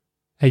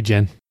Hey,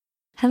 Jen.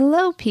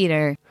 Hello,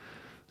 Peter.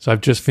 So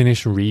I've just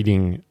finished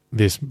reading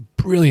this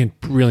brilliant,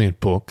 brilliant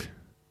book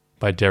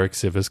by Derek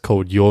Sivers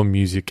called Your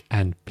Music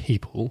and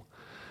People.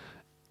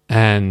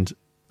 And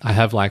I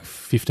have like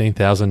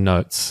 15,000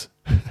 notes.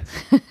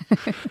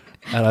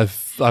 And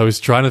I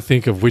was trying to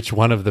think of which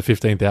one of the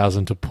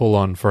 15,000 to pull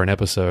on for an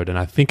episode. And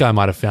I think I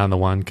might have found the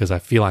one because I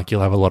feel like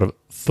you'll have a lot of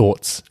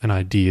thoughts and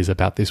ideas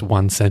about this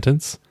one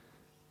sentence.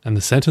 And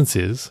the sentence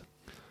is,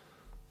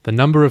 the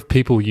number of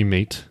people you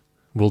meet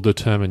will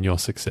determine your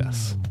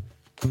success.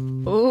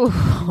 Ooh,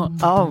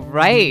 all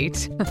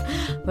right.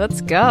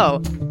 Let's go.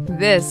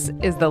 This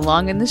is the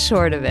long and the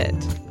short of it.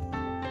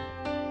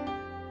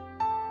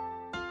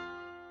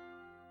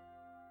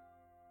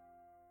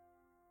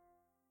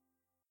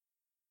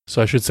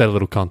 So I should set a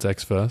little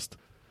context first.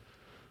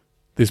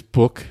 This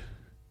book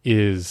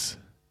is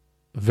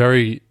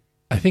very,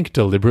 I think,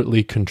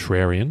 deliberately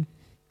contrarian.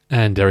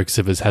 And Derek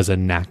Sivers has a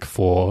knack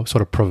for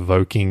sort of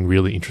provoking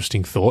really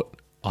interesting thought,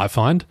 I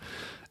find.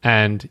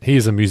 And he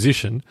is a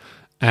musician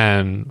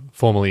and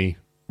formerly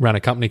ran a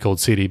company called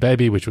CD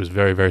Baby, which was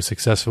very, very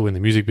successful in the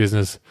music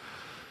business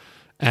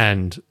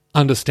and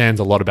understands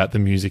a lot about the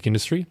music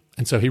industry.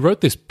 And so he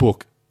wrote this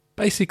book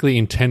basically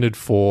intended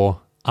for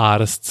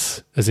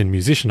artists, as in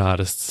musician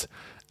artists,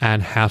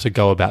 and how to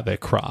go about their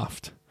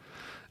craft.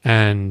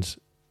 And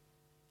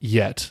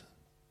yet,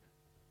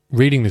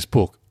 reading this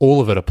book,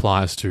 all of it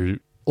applies to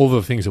all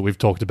the things that we've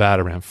talked about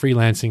around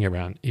freelancing,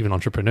 around even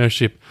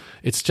entrepreneurship.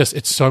 It's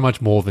so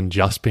much more than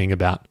just being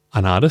about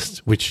an artist,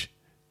 which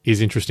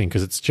is interesting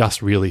because it's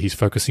just really he's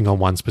focusing on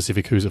one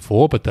specific who's it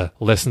for, but the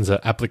lessons are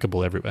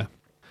applicable everywhere.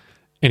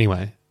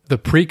 Anyway, the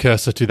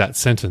precursor to that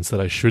sentence that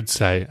I should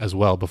say as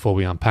well before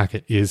we unpack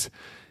it is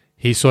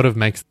he sort of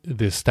makes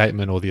this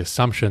statement or the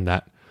assumption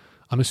that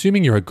I'm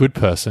assuming you're a good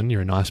person,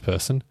 you're a nice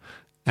person,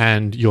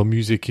 and your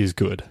music is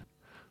good.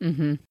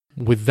 Mm-hmm.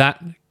 With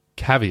that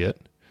caveat,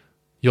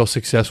 your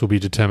success will be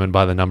determined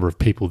by the number of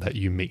people that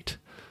you meet.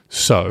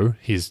 So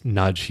his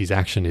nudge, his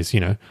action is,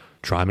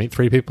 try and meet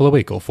 3 people a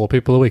week or 4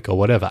 people a week or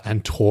whatever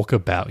and talk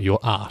about your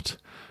art.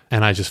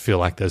 And I just feel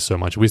like there's so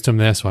much wisdom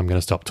there, so I'm going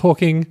to stop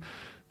talking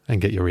and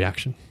get your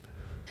reaction.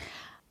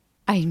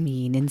 I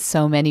mean, in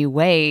so many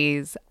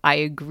ways, I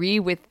agree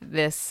with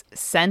this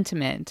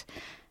sentiment.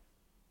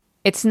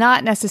 It's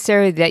not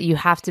necessarily that you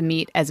have to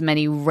meet as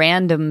many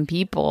random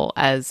people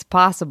as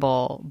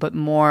possible, but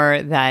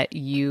more that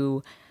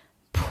you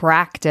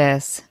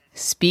practice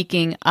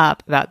speaking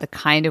up about the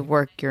kind of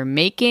work you're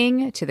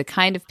making to the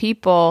kind of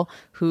people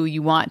who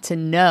you want to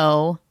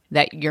know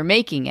that you're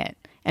making it.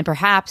 And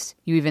perhaps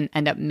you even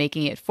end up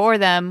making it for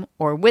them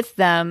or with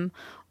them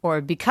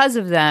or because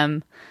of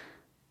them.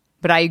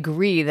 But I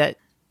agree that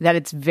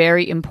it's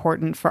very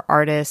important for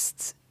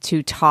artists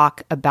to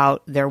talk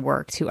about their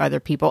work to other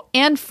people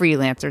and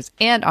freelancers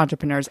and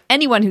entrepreneurs.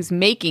 Anyone who's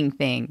making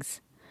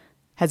things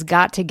has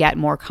got to get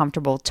more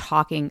comfortable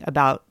talking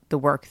about the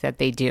work that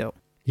they do.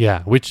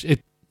 Yeah, which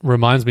it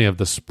reminds me of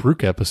the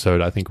Spruik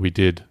episode I think we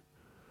did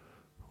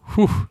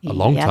a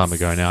long time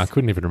ago now. I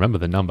couldn't even remember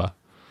the number.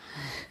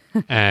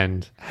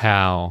 And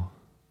how,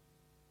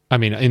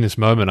 in this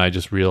moment, I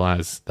just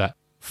realized that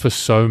for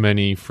so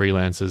many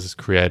freelancers,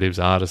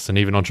 creatives, artists, and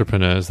even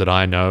entrepreneurs that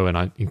I know, and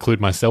I include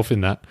myself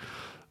in that,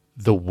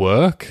 the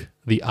work,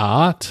 the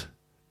art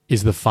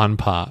is the fun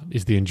part,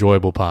 is the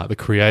enjoyable part. The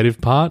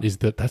creative part is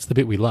that's the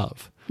bit we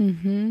love.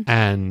 Mm-hmm.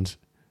 And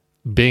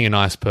being a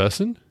nice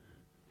person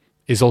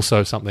is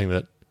also something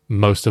that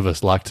most of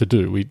us like to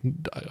do.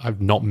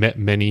 I've not met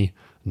many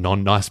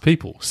non-nice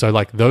people. So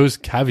like those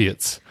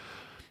caveats,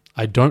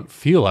 I don't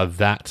feel are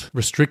that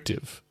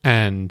restrictive.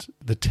 And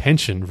the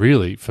tension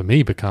really for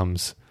me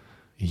becomes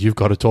you've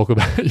got to talk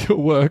about your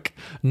work,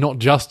 not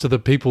just to the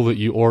people that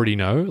you already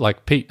know.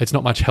 Like, Pete, it's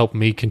not much help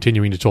me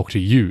continuing to talk to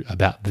you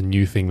about the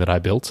new thing that I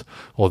built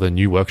or the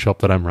new workshop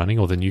that I'm running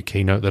or the new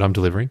keynote that I'm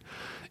delivering.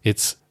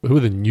 It's who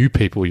are the new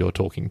people you're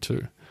talking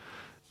to?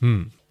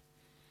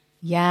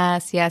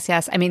 Yes.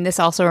 This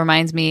also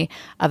reminds me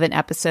of an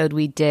episode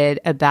we did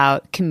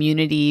about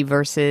community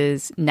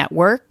versus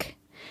network.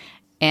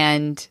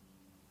 And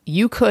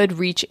you could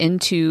reach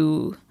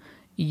into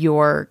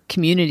your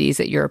communities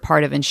that you're a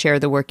part of and share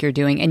the work you're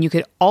doing. And you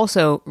could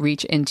also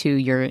reach into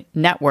your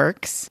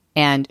networks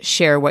and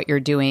share what you're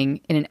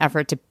doing in an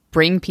effort to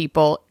bring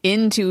people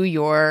into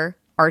your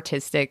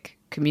artistic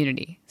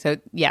community. So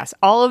yes,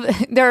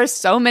 there are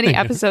so many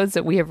episodes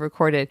that we have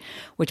recorded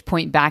which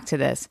point back to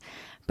this.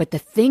 But the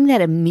thing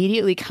that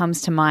immediately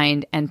comes to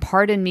mind, and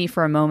pardon me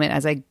for a moment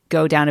as I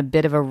go down a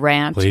bit of a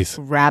rant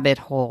rabbit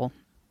hole,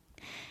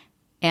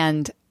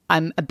 and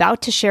I'm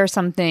about to share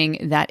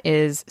something that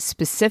is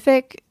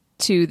specific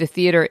to the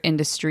theater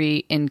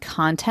industry in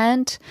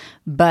content,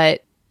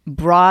 but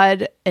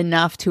broad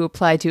enough to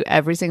apply to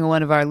every single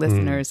one of our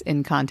listeners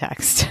in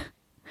context.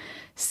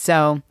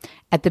 So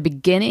at the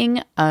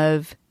beginning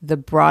of the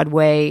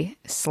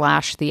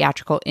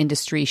Broadway/theatrical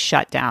industry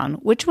shutdown,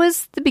 which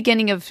was the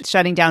beginning of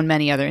shutting down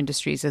many other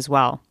industries as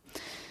well,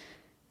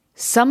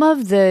 some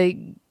of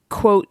the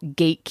quote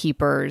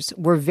gatekeepers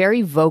were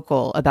very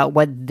vocal about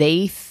what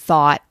they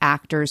thought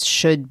actors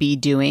should be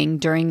doing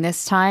during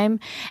this time.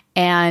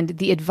 And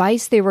the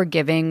advice they were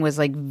giving was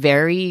like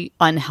very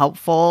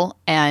unhelpful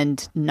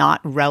and not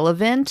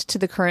relevant to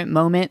the current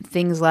moment.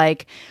 Things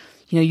like,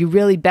 you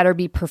really better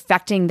be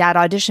perfecting that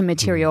audition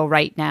material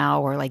right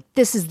now, or like,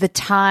 this is the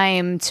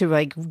time to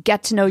like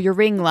get to know your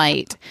ring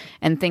light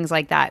and things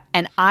like that.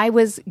 And I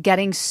was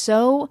getting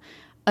so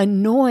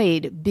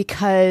annoyed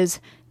because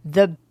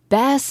the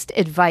best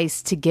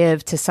advice to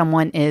give to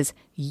someone is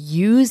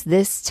use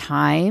this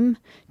time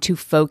to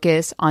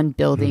focus on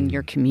building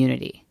your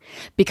community.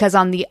 Because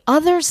on the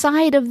other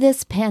side of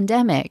this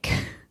pandemic,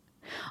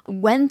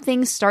 when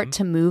things start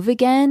to move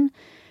again,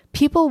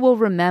 people will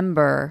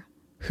remember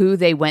who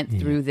they went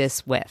through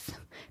this with.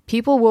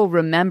 People will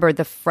remember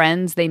the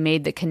friends they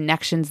made, the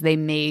connections they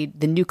made,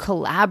 the new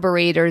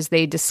collaborators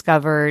they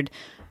discovered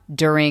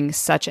during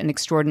such an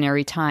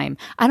extraordinary time.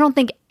 I don't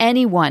think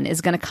anyone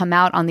is going to come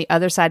out on the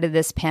other side of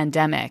this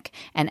pandemic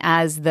and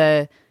as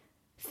the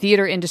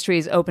theater industry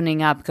is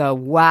opening up go,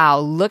 wow,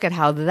 look at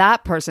how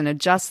that person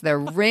adjusts their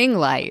ring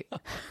light.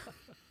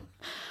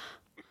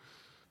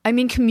 I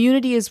mean,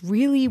 community is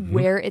really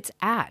where it's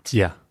at.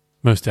 Yeah,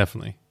 most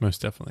definitely.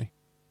 Most definitely.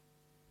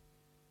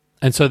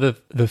 And so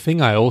the thing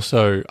I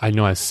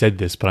know I said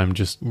this, but I'm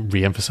just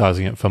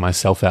re-emphasizing it for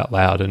myself out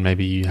loud, and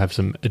maybe you have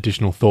some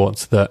additional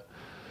thoughts, that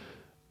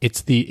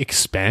it's the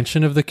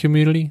expansion of the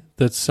community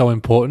that's so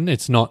important.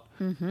 It's not,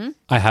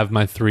 I have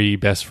my 3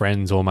 best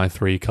friends or my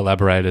 3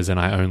 collaborators and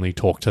I only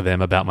talk to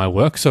them about my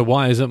work. So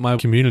why isn't my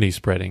community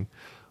spreading?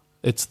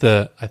 It's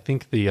I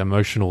think the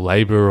emotional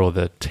labor or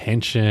the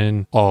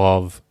tension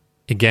of,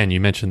 again, you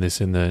mentioned this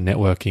in the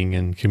networking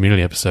and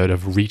community episode,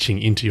 of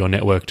reaching into your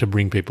network to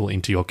bring people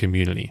into your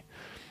community.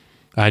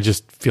 I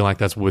just feel like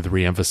that's worth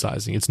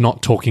re-emphasizing. It's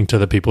not talking to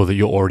the people that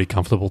you're already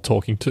comfortable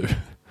talking to.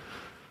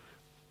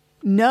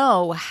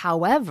 No,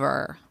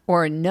 however,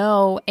 or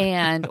no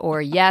and,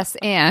 or yes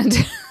and,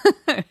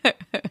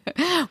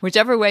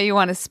 whichever way you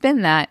want to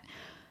spin that,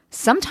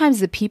 sometimes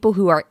the people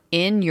who are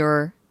in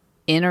your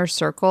inner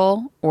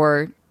circle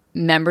or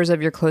members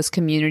of your close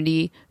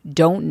community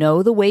don't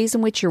know the ways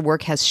in which your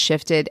work has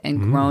shifted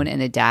and grown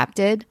and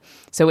adapted.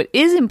 So it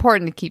is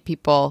important to keep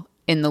people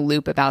in the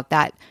loop about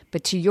that.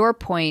 But to your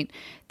point,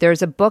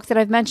 there's a book that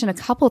I've mentioned a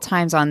couple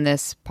times on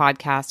this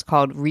podcast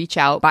called Reach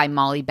Out by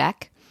Molly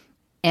Beck.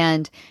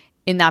 And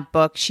in that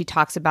book, she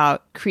talks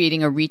about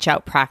creating a reach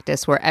out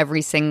practice where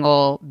every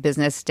single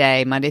business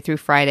day, Monday through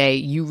Friday,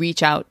 you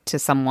reach out to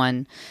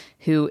someone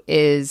who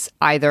is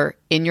either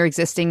in your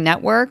existing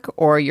network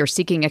or you're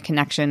seeking a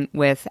connection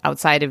with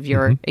outside of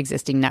your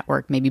existing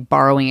network, maybe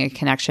borrowing a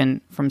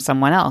connection from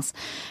someone else.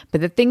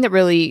 But the thing that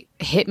really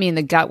hit me in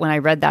the gut when I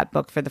read that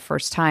book for the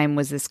first time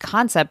was this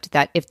concept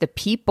that if the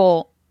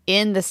people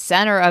in the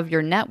center of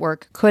your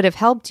network could have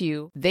helped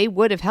you, they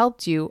would have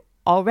helped you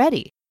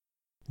already.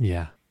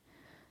 Yeah.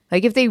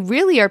 Like if they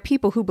really are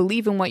people who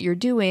believe in what you're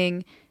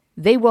doing,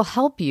 they will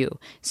help you.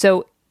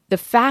 So the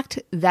fact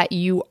that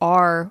you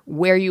are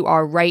where you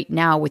are right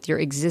now with your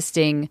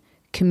existing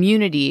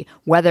community,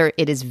 whether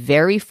it is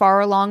very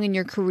far along in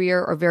your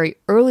career or very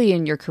early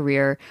in your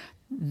career,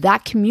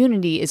 that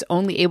community is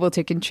only able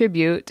to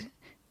contribute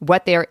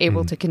what they are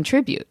able to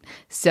contribute.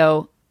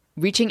 So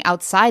reaching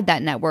outside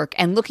that network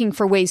and looking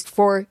for ways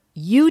for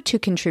you to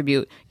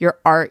contribute your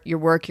art, your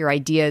work, your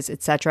ideas,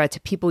 etc., to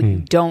people you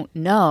don't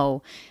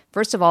know.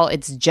 First of all,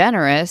 it's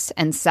generous.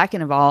 And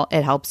second of all,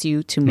 it helps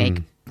you to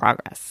make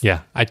progress.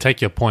 Yeah, I take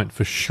your point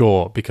for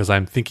sure, because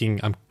I'm thinking,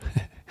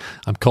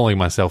 I'm calling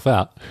myself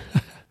out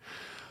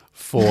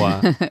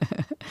for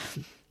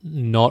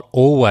not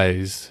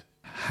always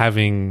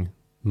having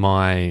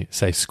my,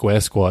 say, square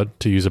squad,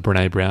 to use a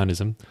Brene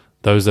Brownism,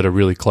 those that are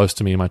really close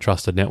to me in my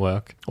trusted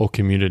network or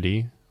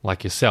community,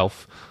 like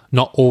yourself,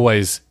 not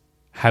always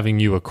having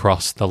you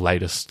across the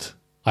latest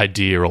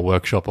idea or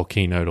workshop or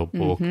keynote or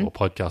book or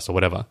podcast or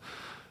whatever.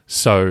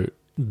 So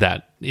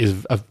that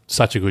is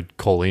such a good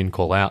call in,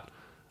 call out,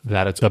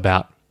 that it's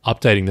about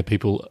updating the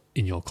people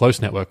in your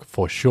close network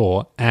for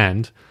sure,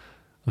 and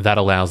that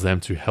allows them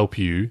to help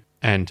you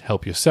and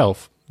help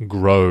yourself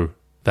grow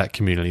that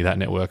community, that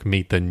network,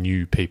 meet the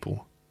new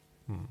people.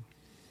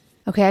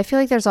 Okay, I feel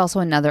like there's also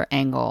another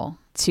angle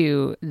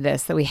to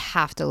this that we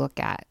have to look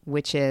at,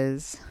 which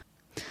is,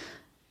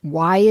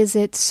 why is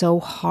it so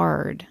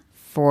hard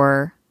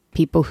for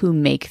people who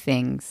make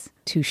things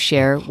to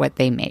share what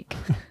they make?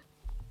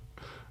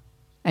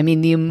 I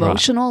mean, the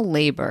emotional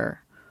labor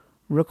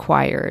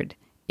required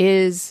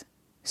is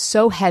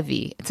so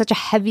heavy. It's such a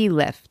heavy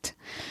lift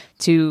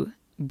to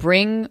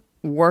bring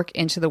work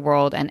into the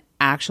world and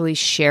actually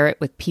share it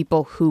with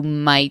people who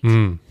might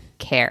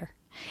care.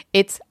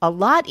 It's a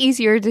lot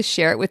easier to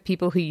share it with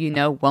people who you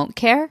know won't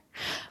care,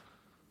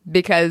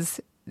 because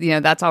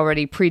that's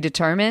already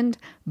predetermined.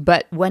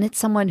 But when it's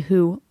someone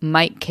who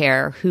might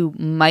care, who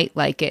might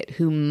like it,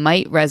 who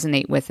might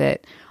resonate with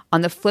it,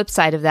 on the flip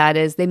side of that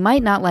is they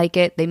might not like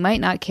it, they might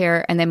not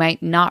care, and they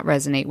might not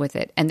resonate with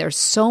it. And there's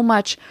so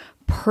much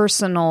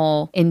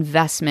personal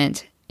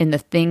investment in the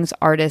things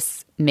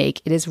artists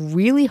make, it is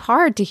really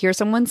hard to hear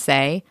someone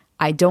say,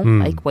 I don't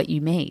like what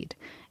you made.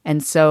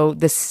 And so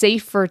the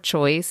safer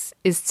choice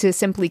is to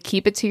simply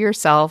keep it to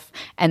yourself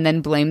and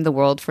then blame the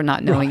world for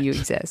not knowing you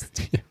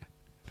exist.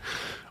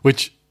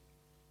 Which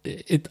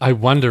I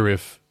wonder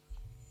if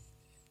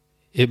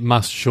it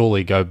must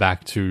surely go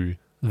back to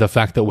the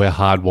fact that we're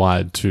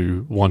hardwired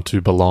to want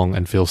to belong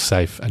and feel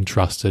safe and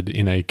trusted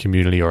in a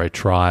community or a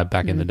tribe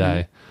back in the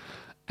day.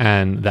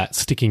 And that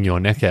sticking your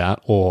neck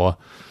out or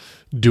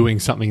doing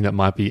something that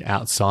might be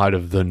outside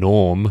of the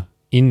norm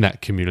in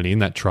that community, in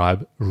that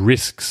tribe,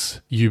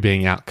 risks you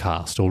being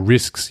outcast or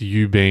risks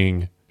you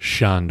being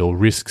shunned or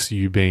risks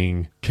you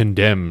being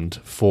condemned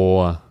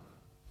for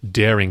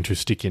daring to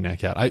stick your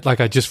neck out.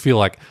 I just feel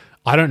like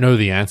I don't know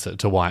the answer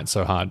to why it's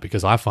so hard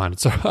because I find it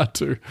so hard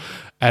too.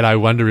 And I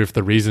wonder if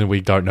the reason we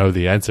don't know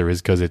the answer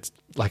is because it's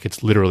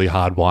literally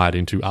hardwired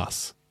into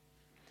us.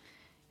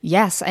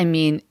 Yes, I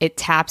mean, it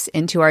taps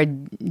into our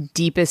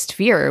deepest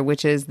fear,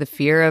 which is the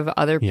fear of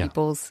other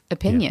people's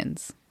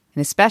opinions.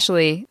 And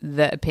especially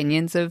the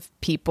opinions of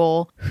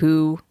people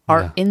who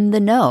are in the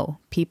know,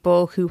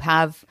 people who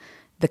have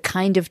the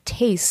kind of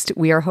taste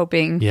we are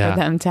hoping for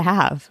them to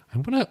have.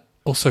 I'm going to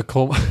also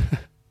call...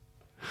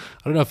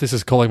 I don't know if this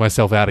is calling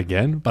myself out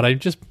again, but I'm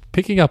just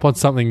picking up on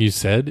something you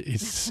said.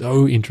 It's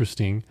so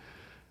interesting,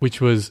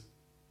 which was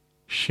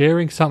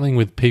sharing something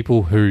with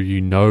people who you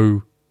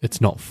know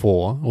it's not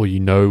for or you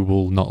know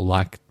will not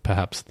like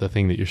perhaps the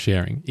thing that you're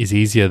sharing is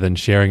easier than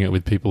sharing it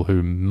with people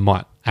who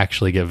might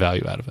actually get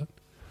value out of it.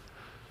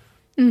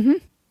 Mm-hmm.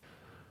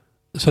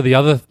 So the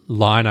other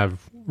line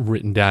I've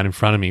written down in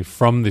front of me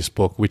from this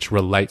book, which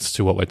relates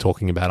to what we're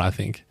talking about, I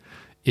think,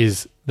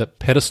 is that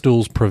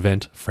pedestals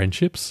prevent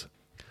friendships.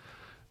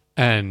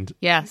 And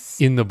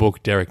in the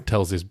book, Derek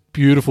tells this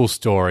beautiful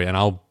story, and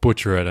I'll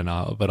butcher it,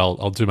 but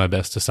I'll do my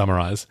best to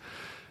summarize,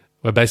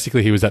 where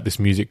basically he was at this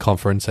music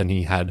conference and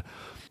he had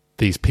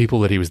these people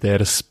that he was there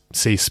to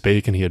see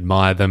speak, and he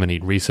admired them and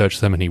he'd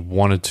researched them and he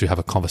wanted to have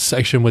a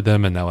conversation with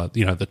them, and they were,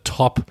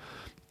 the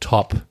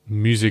top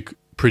music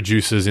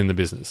producers in the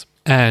business.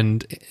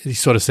 And he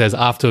sort of says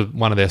after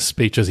one of their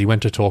speeches, he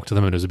went to talk to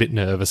them and was a bit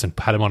nervous and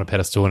had him on a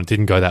pedestal and it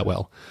didn't go that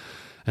well.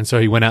 And so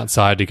he went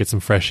outside to get some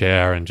fresh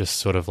air and just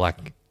sort of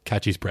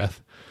catch his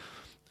breath.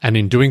 And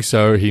in doing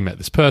so, he met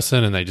this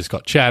person and they just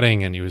got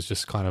chatting and he was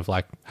just kind of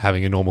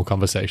having a normal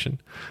conversation.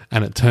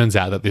 And it turns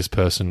out that this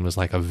person was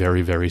a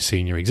very, very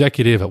senior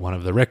executive at one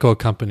of the record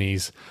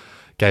companies,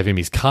 gave him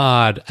his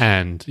card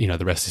and,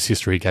 the rest is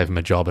history, gave him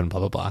a job and blah,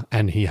 blah, blah.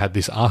 And he had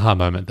this aha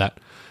moment that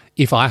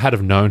if I had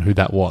have known who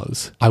that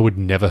was, I would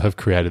never have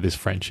created this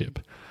friendship.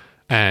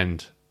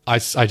 And I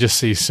just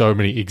see so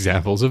many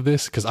examples of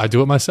this because I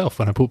do it myself.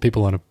 When I put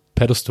people on a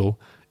pedestal,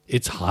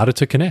 it's harder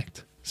to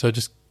connect. So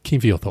just keen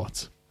for your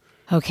thoughts.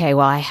 Okay,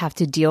 well, I have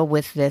to deal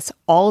with this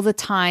all the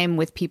time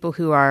with people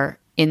who are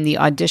in the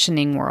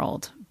auditioning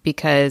world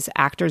because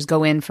actors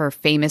go in for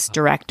famous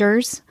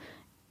directors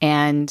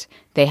and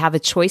they have a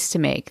choice to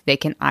make. They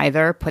can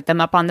either put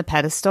them up on the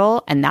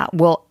pedestal and that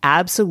will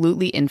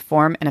absolutely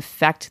inform and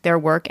affect their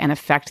work and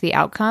affect the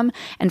outcome.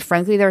 And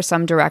frankly, there are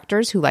some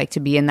directors who like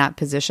to be in that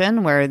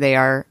position where they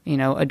are,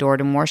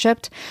 adored and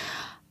worshipped.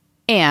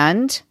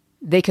 And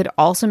they could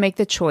also make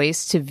the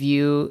choice to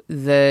view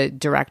the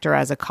director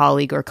as a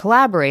colleague or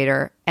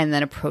collaborator and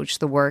then approach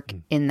the work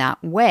in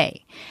that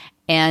way.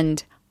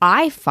 And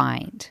I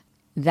find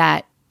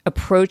that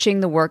approaching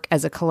the work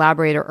as a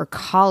collaborator or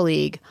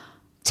colleague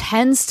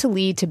tends to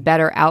lead to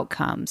better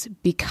outcomes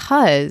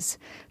because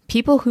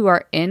people who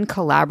are in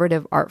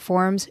collaborative art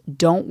forms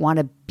don't want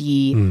to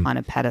be on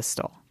a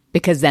pedestal.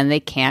 Because then they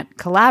can't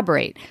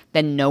collaborate.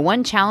 Then no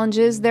one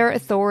challenges their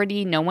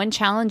authority. No one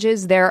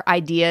challenges their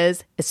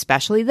ideas,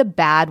 especially the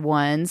bad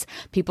ones.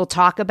 People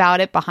talk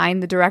about it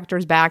behind the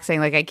director's back saying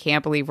I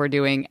can't believe we're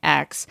doing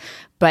X.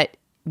 But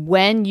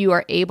when you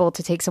are able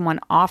to take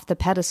someone off the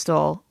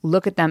pedestal,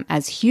 look at them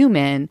as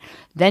human,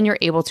 then you're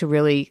able to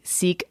really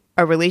seek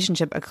a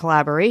relationship, a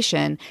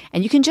collaboration.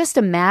 And you can just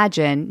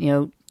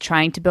imagine,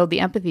 trying to build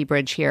the empathy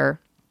bridge here.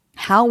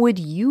 How would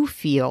you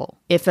feel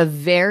if a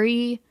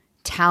very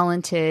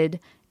talented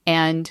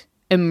and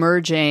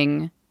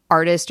emerging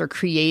artist or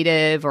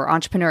creative or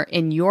entrepreneur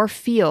in your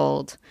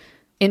field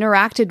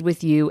interacted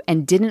with you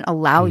and didn't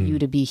allow you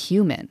to be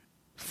human,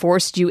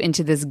 forced you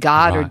into this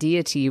god or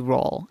deity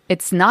role?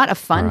 It's not a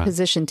fun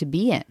position to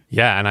be in.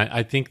 Yeah, and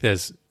I think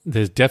there's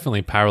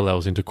definitely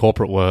parallels into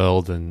corporate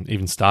world and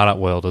even startup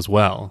world as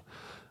well.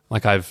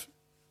 I've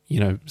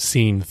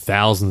seen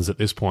thousands at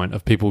this point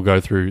of people go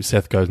through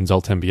Seth Godin's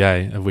Alt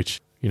MBA, of which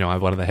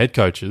I'm one of the head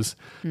coaches,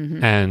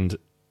 and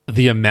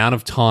the amount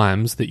of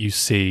times that you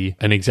see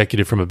an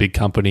executive from a big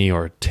company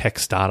or a tech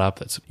startup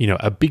that's,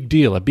 a big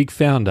deal, a big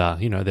founder,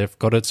 they've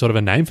got a sort of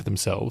a name for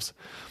themselves.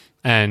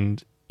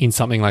 And in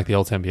something like the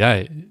Alt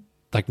MBA,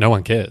 no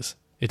one cares.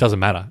 It doesn't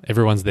matter.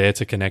 Everyone's there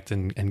to connect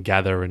and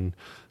gather and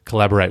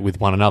collaborate with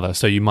one another.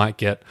 So you might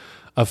get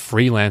a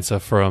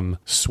freelancer from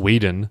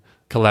Sweden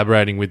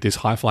collaborating with this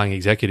high-flying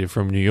executive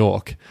from New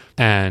York.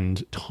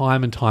 And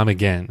time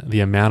again, the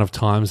amount of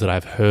times that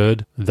I've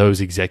heard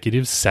those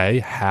executives say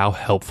how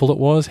helpful it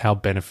was, how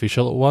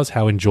beneficial it was,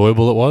 how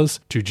enjoyable it was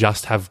to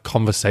just have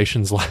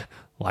conversations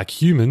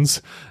like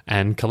humans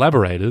and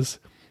collaborators.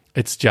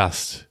 It's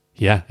just,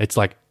 yeah, it's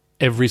like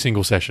every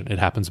single session. It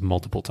happens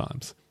multiple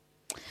times.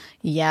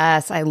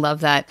 Yes, I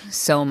love that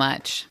so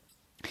much.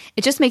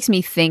 It just makes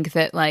me think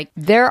that like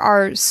there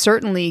are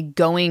certainly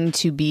going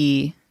to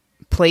be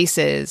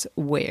places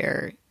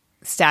where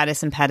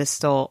status and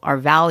pedestal are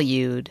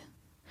valued.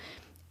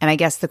 And I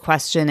guess the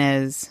question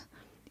is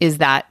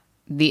that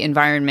the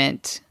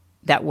environment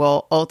that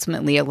will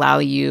ultimately allow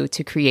you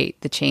to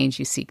create the change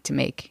you seek to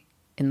make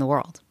in the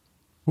world?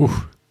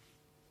 Ooh,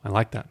 I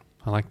like that.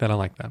 I like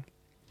that.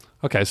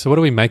 Okay, so what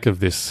do we make of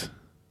this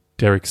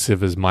Derek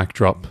Sivers mic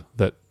drop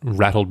that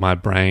rattled my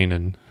brain,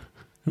 and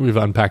we've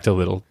unpacked a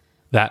little?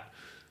 That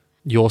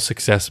your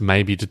success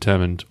may be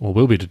determined or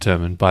will be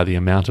determined by the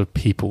amount of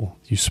people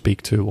you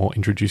speak to or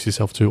introduce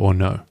yourself to or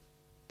know.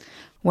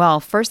 Well,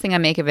 first thing I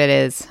make of it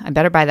is I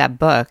better buy that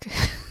book.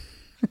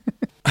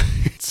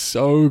 It's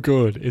so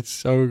good. It's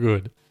so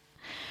good.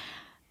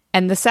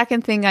 And the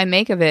second thing I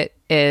make of it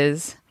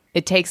is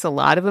it takes a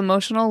lot of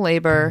emotional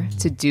labor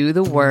to do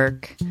the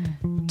work,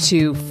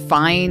 to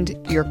find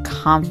your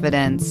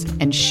confidence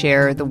and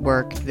share the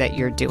work that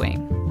you're doing.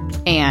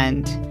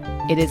 And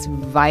it is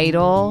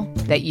vital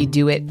that you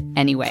do it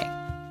anyway,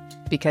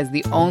 because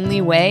the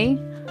only way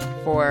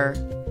for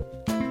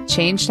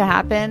change to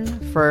happen,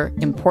 for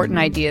important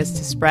ideas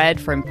to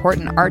spread, for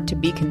important art to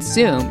be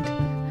consumed,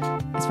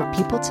 is for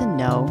people to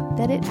know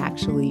that it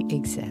actually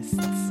exists.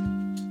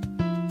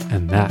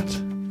 And that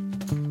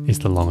is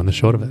the long and the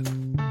short of it.